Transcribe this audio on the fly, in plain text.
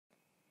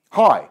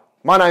Hi,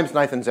 my name's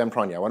Nathan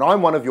Zampronio and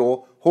I'm one of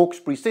your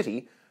Hawkesbury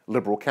City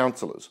Liberal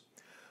councillors.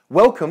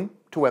 Welcome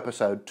to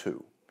episode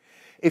 2.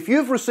 If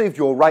you've received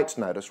your rates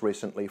notice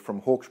recently from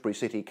Hawkesbury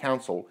City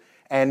Council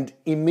and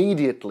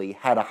immediately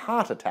had a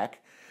heart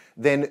attack,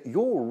 then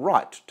you're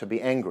right to be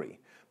angry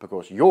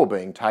because you're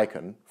being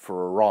taken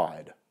for a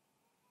ride.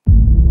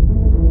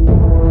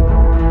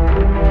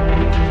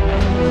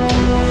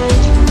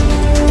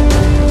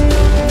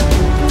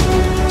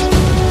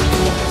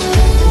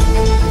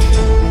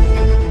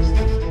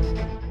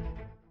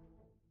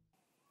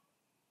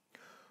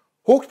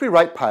 Hawkesbury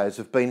ratepayers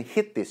have been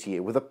hit this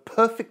year with a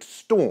perfect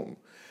storm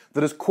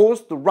that has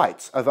caused the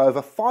rates of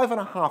over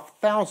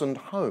 5,500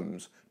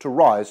 homes to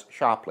rise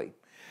sharply.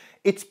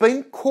 It's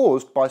been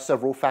caused by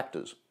several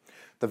factors.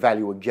 The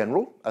Valuer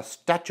General, a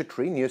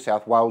statutory New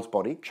South Wales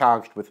body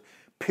charged with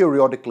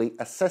periodically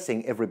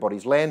assessing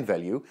everybody's land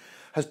value,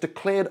 has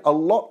declared a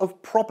lot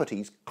of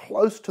properties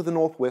close to the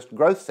northwest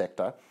growth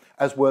sector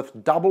as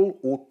worth double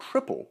or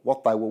triple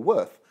what they were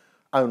worth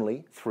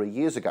only 3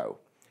 years ago.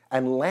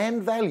 And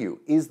land value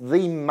is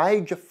the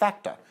major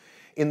factor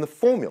in the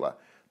formula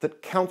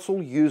that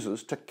Council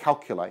uses to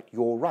calculate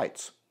your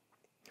rates.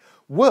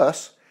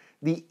 Worse,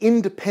 the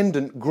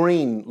independent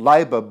Green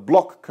Labor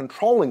bloc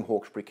controlling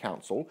Hawkesbury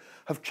Council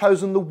have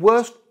chosen the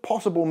worst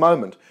possible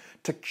moment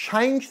to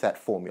change that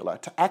formula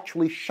to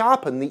actually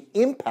sharpen the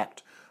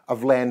impact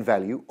of land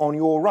value on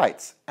your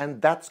rates,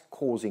 and that's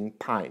causing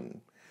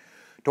pain.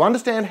 To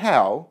understand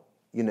how,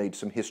 you need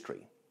some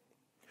history.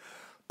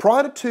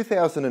 Prior to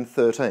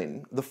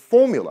 2013, the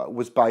formula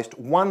was based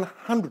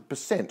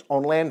 100%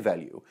 on land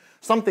value,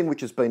 something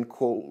which has been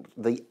called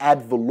the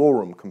ad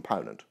valorem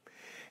component.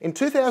 In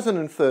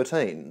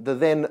 2013, the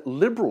then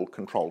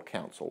Liberal-controlled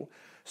council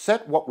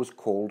set what was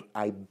called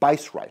a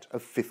base rate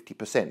of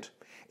 50%.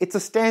 It's a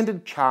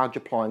standard charge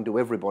applying to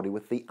everybody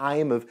with the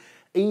aim of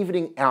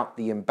evening out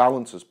the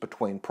imbalances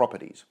between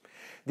properties.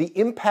 The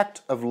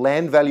impact of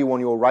land value on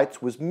your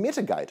rates was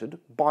mitigated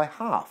by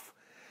half.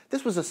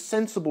 This was a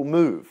sensible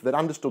move that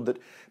understood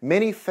that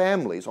many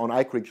families on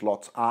acreage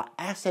lots are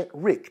asset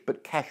rich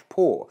but cash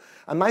poor,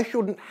 and they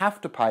shouldn't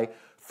have to pay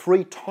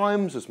 3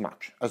 times as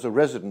much as a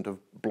resident of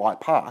Bligh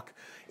Park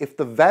if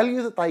the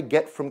value that they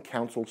get from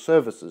council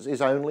services is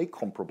only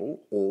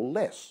comparable or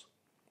less.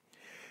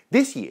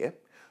 This year,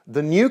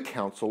 the new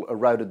council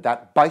eroded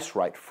that base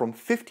rate from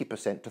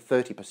 50% to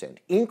 30%,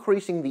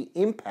 increasing the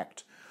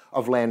impact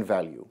of land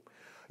value.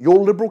 Your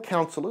Liberal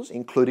councillors,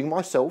 including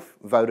myself,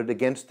 voted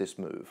against this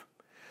move.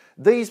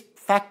 These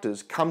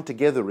factors come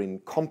together in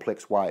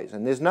complex ways,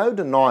 and there's no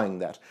denying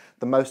that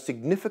the most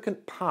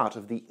significant part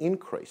of the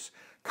increase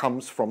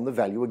comes from the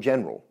Valuer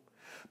General.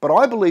 But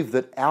I believe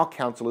that our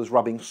council is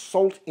rubbing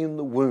salt in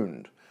the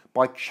wound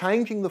by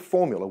changing the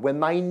formula when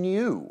they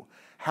knew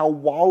how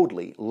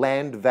wildly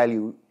land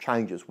value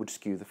changes would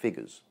skew the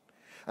figures.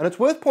 And it's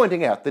worth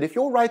pointing out that if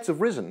your rates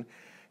have risen,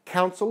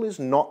 council is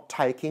not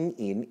taking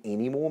in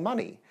any more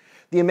money.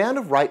 The amount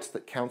of rates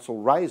that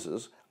council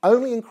raises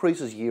only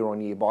increases year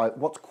on year by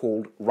what's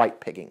called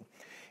rate pegging.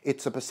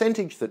 It's a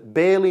percentage that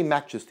barely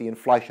matches the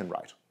inflation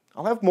rate.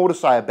 I'll have more to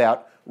say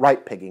about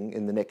rate pegging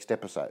in the next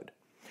episode.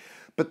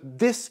 But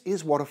this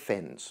is what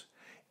offends.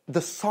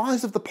 The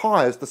size of the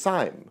pie is the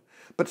same,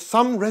 but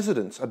some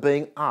residents are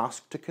being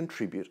asked to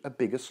contribute a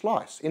bigger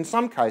slice. In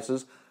some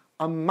cases,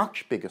 a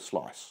much bigger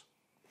slice.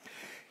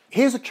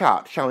 Here's a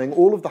chart showing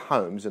all of the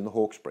homes in the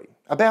Hawkesbury,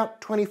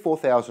 about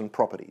 24,000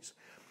 properties,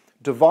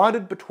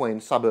 divided between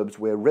suburbs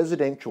where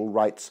residential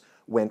rates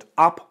went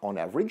up on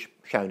average,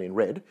 shown in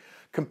red,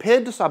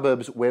 compared to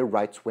suburbs where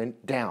rates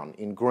went down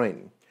in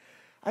green.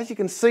 As you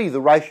can see,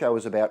 the ratio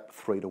is about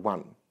 3 to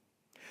 1.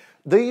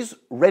 These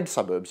red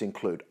suburbs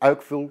include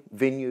Oakville,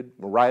 Vineyard,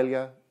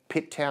 Moralia,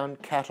 Pitttown,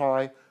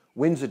 Cat-Eye,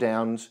 Windsor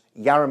Downs,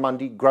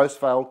 Yarramundi,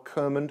 Grosvale,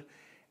 Kermond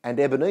and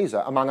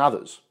Ebenezer, among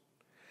others.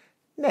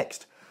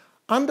 Next,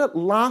 under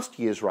last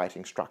year's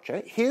rating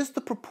structure, here's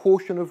the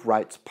proportion of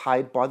rates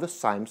paid by the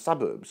same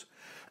suburbs.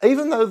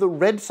 Even though the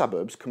red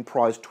suburbs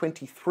comprise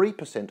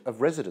 23% of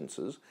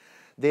residences,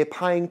 they're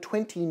paying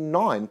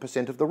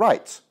 29% of the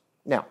rates.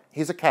 Now,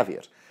 here's a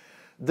caveat.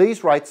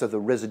 These rates are the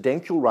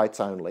residential rates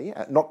only,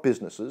 not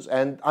businesses,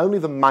 and only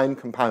the main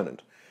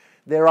component.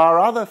 There are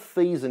other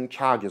fees and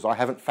charges I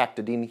haven't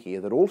factored in here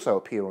that also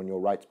appear on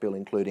your rates bill,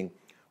 including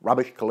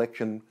rubbish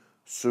collection,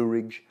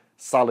 sewerage,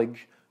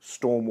 sullage,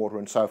 stormwater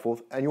and so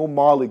forth, and your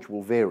mileage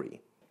will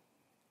vary.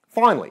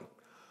 Finally,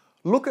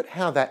 look at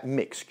how that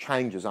mix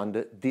changes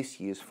under this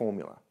year's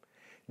formula.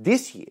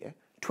 This year,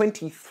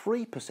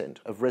 23%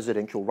 of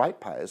residential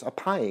ratepayers are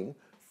paying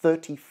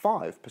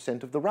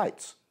 35% of the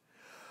rates.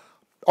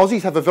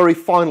 Aussies have a very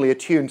finely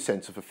attuned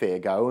sense of a fair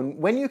go, and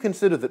when you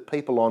consider that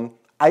people on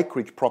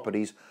acreage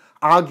properties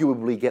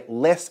arguably get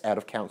less out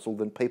of council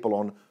than people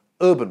on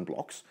urban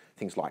blocks,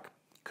 things like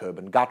curb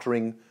and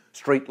guttering,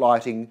 street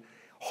lighting,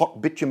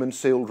 hot bitumen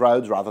sealed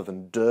roads rather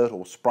than dirt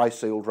or spray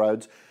sealed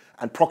roads,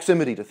 and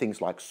proximity to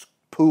things like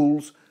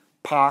pools,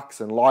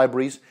 parks and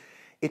libraries,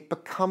 it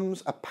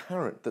becomes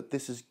apparent that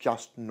this is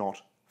just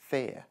not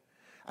fair.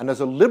 And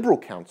as a Liberal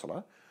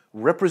councillor,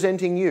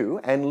 representing you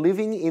and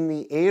living in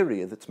the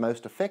area that's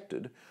most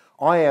affected,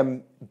 I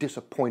am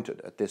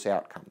disappointed at this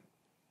outcome.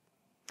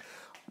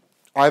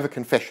 I have a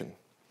confession.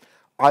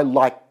 I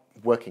like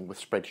working with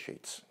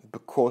spreadsheets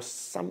because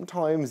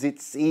sometimes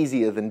it's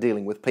easier than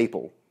dealing with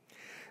people.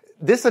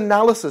 This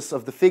analysis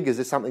of the figures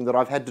is something that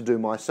I've had to do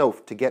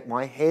myself to get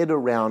my head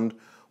around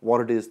what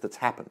it is that's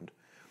happened.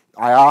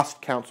 I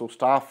asked council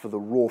staff for the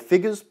raw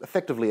figures,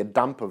 effectively a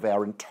dump of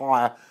our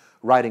entire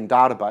rating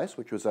database,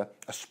 which was a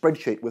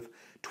spreadsheet with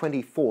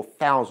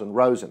 24,000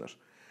 rows in it.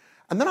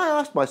 And then I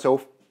asked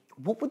myself,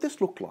 what would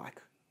this look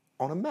like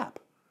on a map?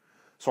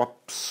 So I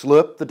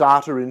slurped the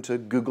data into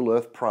Google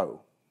Earth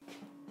Pro.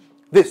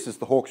 This is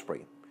the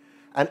Hawkesbury,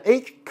 and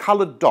each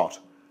coloured dot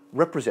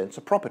represents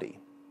a property.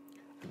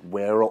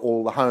 Where are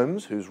all the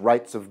homes whose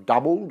rates have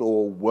doubled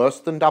or worse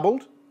than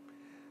doubled?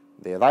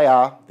 There they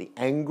are, the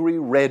angry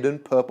red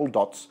and purple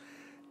dots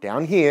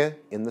down here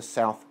in the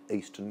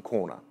southeastern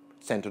corner,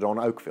 centred on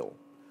Oakville.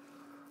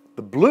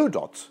 The blue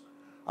dots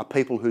are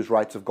people whose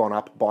rates have gone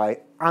up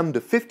by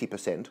under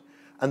 50%,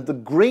 and the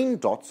green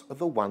dots are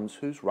the ones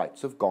whose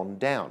rates have gone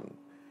down.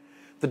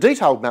 The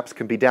detailed maps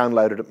can be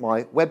downloaded at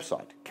my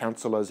website,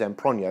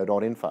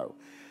 councillorzampronio.info,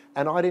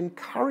 and I'd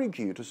encourage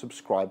you to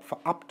subscribe for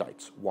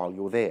updates while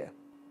you're there.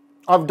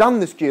 I've done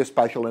this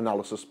geospatial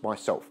analysis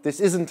myself. This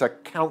isn't a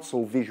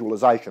council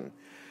visualisation,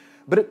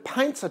 but it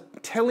paints a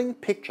telling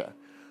picture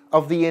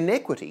of the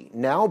inequity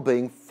now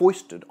being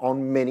foisted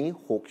on many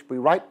Hawkesbury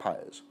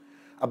ratepayers.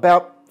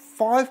 About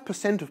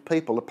 5% of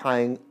people are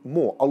paying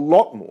more, a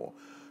lot more,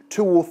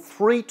 2 or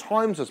 3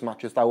 times as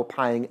much as they were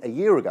paying a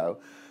year ago,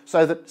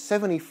 so that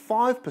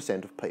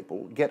 75% of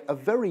people get a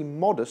very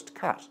modest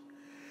cut.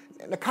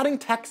 Now, cutting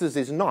taxes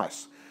is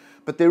nice,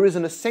 but there is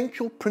an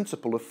essential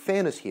principle of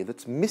fairness here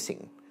that's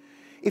missing.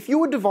 If you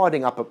were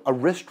dividing up a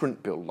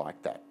restaurant bill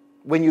like that,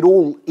 when you'd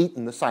all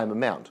eaten the same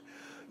amount,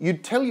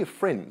 you'd tell your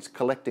friends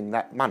collecting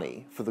that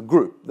money for the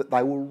group that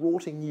they were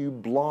rorting you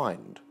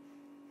blind.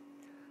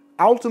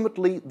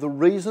 Ultimately, the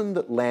reason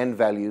that land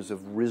values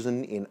have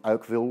risen in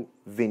Oakville,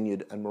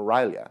 Vineyard and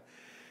Moralia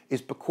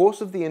is because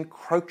of the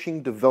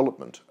encroaching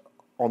development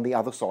on the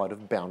other side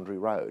of Boundary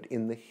Road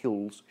in the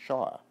Hills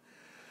Shire.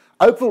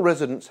 Oakville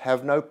residents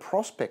have no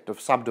prospect of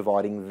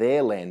subdividing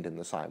their land in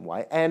the same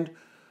way, and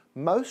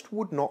most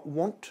would not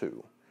want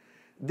to.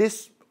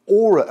 This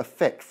aura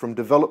effect from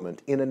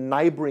development in a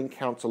neighbouring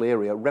council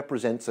area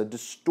represents a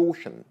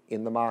distortion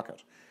in the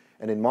market.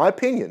 And in my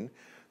opinion,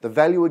 the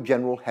Valuer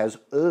General has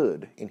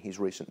erred in his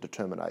recent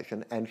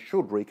determination and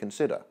should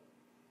reconsider.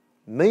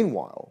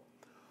 Meanwhile,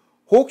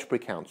 Hawkesbury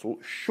Council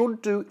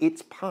should do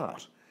its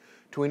part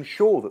to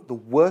ensure that the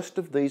worst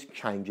of these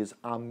changes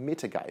are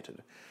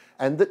mitigated,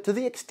 and that to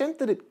the extent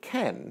that it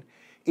can,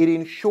 it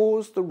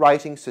ensures the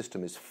rating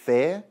system is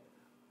fair,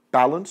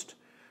 balanced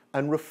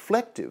and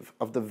reflective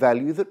of the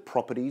value that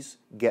properties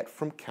get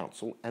from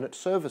council and its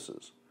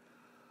services.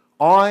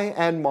 I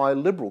and my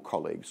Liberal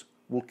colleagues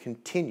will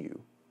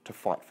continue to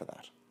fight for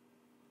that.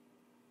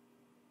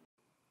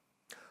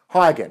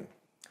 Hi again.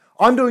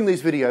 I'm doing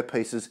these video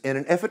pieces in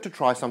an effort to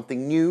try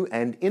something new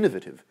and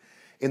innovative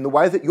in the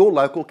way that your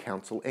local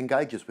council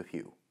engages with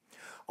you.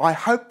 I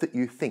hope that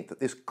you think that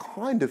this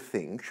kind of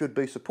thing should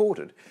be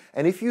supported,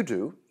 and if you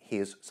do,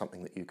 here's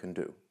something that you can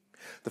do.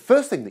 The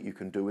first thing that you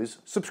can do is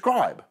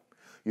subscribe.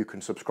 You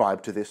can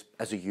subscribe to this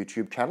as a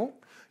YouTube channel.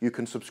 You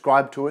can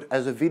subscribe to it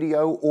as a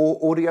video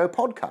or audio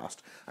podcast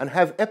and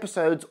have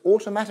episodes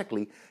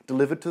automatically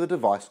delivered to the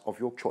device of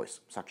your choice,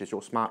 such as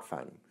your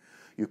smartphone.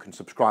 You can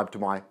subscribe to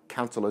my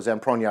Councillor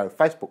Zampronio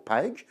Facebook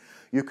page.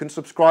 You can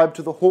subscribe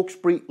to the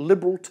Hawkesbury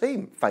Liberal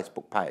Team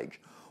Facebook page.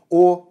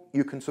 Or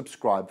you can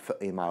subscribe for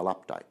email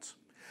updates.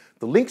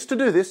 The links to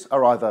do this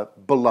are either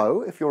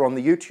below if you're on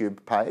the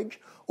YouTube page,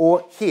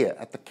 or here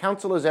at the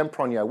Councillor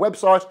Zampronio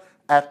website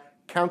at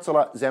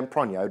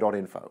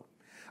councillorzampronio.info.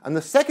 And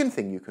the second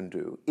thing you can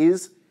do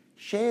is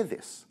share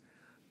this,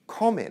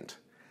 comment,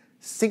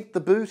 sink the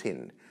boot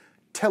in,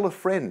 tell a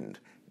friend,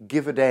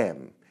 give a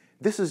damn.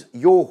 This is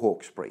your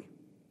Hawkesbury.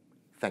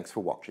 Thanks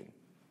for watching.